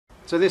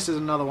So this is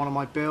another one of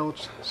my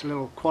builds. It's a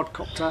little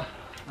quadcopter,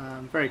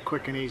 very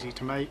quick and easy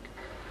to make.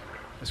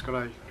 It's got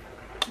a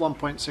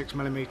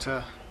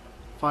 1.6mm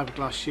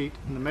fiberglass sheet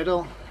in the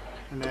middle,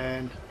 and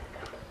then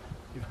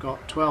you've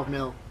got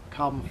 12mm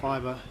carbon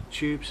fibre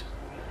tubes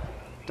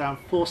down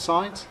 4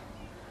 sides.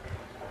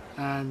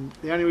 And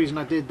the only reason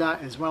I did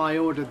that is when I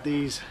ordered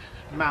these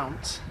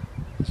mounts,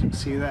 as you can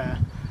see there,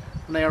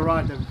 and they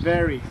arrived, they're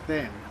very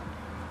thin,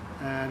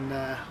 and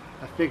I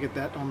figured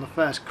that on the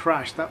first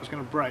crash that was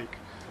going to break.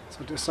 So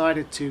I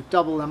decided to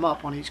double them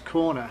up on each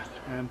corner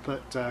and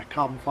put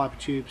carbon fibre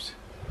tubes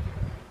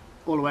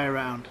all the way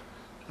around.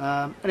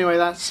 Anyway,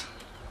 that's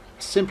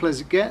as simple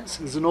as it gets.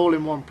 It's an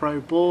all-in-one Pro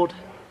board,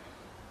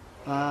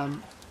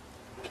 and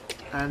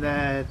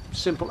they're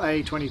simple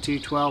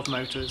A2212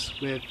 motors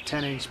with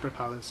 10-inch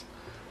propellers.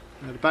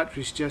 The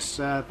battery's just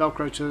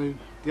Velcro to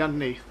the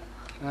underneath.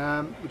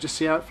 We'll just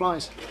see how it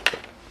flies.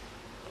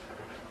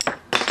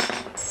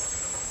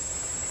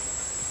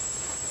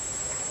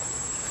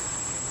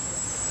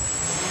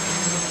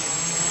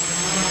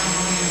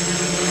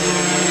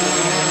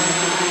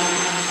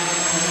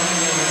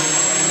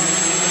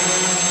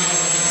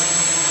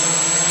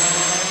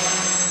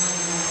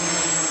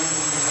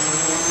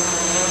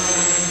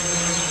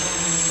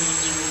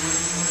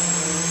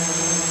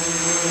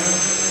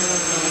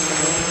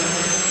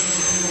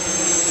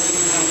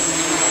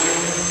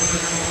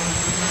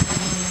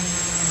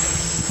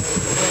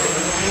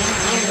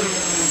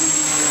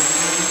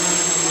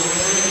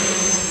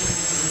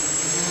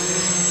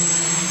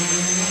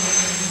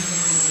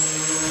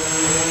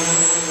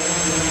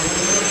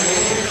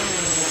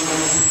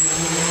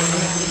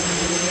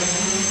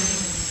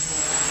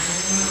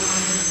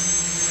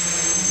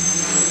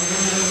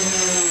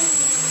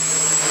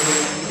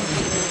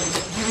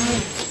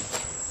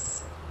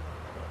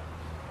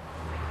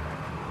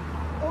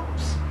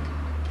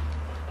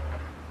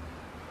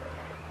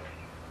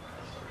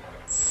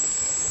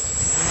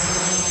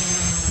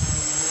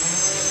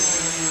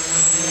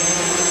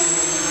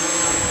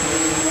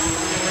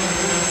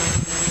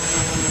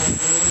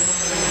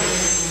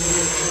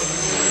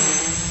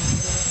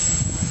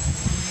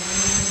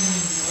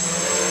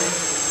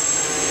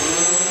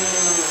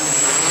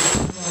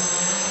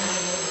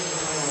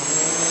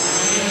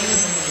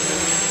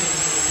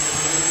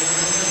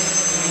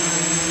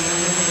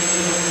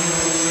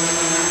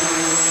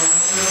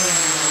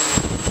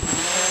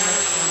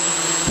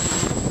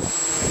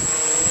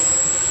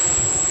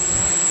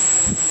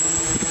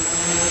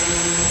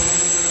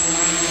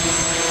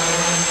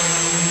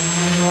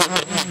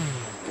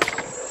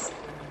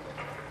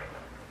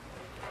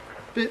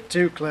 Bit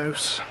too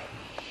close.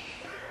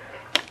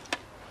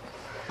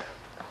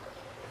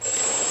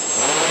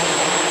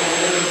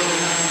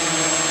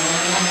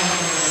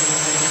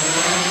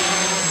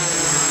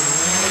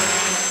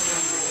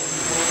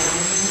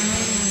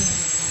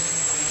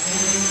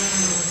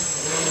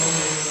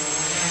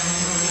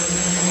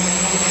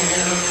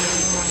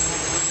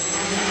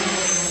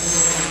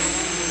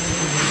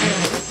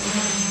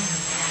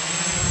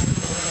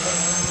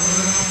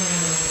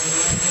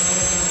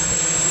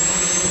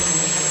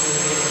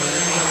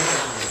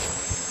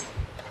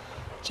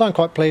 So I'm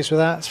quite pleased with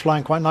that. It's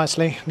flying quite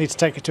nicely. I need to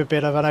take it to a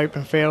bit of an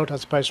open field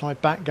as opposed to my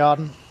back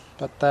garden,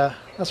 but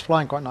that's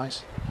flying quite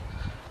nice.